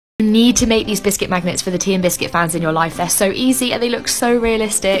You need to make these biscuit magnets for the tea and biscuit fans in your life. They're so easy and they look so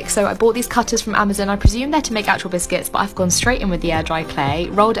realistic. So I bought these cutters from Amazon. I presume they're to make actual biscuits, but I've gone straight in with the air dry clay,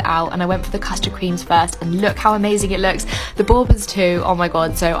 rolled it out, and I went for the custard creams first, and look how amazing it looks. The bourbons too, oh my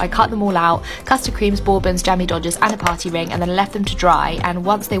god. So I cut them all out, custard creams, bourbons, jammy dodgers, and a party ring, and then I left them to dry. And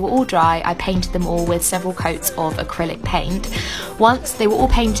once they were all dry, I painted them all with several coats of acrylic paint. Once they were all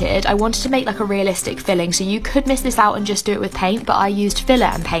painted, I wanted to make like a realistic filling, so you could miss this out and just do it with paint, but I used filler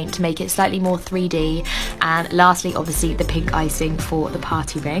and paint to make it slightly more 3D. And lastly, obviously, the pink icing for the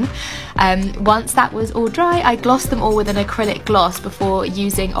party ring. Once that was all dry, I glossed them all with an acrylic gloss before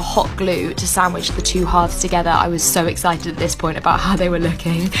using a hot glue to sandwich the two halves together. I was so excited at this point about how they were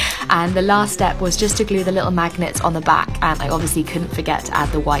looking. And the last step was just to glue the little magnets on the back, and I obviously couldn't forget to add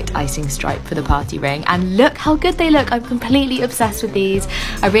the white icing stripe for the party ring. And look how good they look. I'm completely obsessed with these.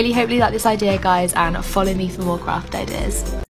 I really hope you like this idea, guys, and follow me for more craft ideas.